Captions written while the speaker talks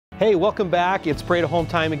Hey, welcome back. It's Parade of Home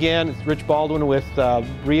time again. It's Rich Baldwin with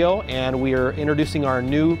Brio, and we are introducing our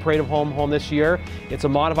new Parade of Home this year. It's a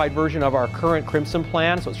modified version of our current Crimson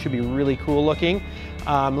plan, so it should be really cool looking.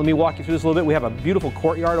 Let me walk you through this a little bit. We have a beautiful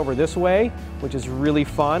courtyard over this way, which is really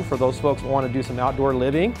fun for those folks that want to do some outdoor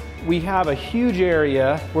living. We have a huge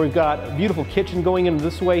area where we've got a beautiful kitchen going in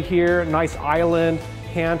this way here, nice island,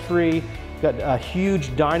 pantry. Got a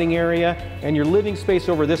huge dining area, and your living space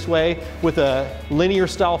over this way with a linear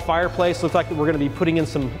style fireplace. Looks like we're going to be putting in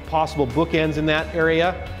some possible bookends in that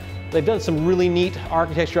area. They've done some really neat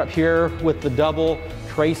architecture up here with the double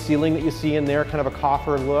tray ceiling that you see in there, kind of a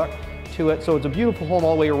coffer look to it. So it's a beautiful home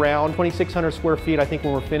all the way around, 2,600 square feet I think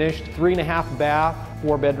when we're finished, 3.5 bath,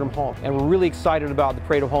 4-bedroom home. And we're really excited about the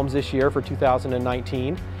Parade of Homes this year for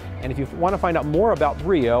 2019. And if you want to find out more about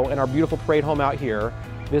Brio and our beautiful Parade home out here,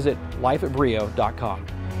 visit lifeatbrio.com.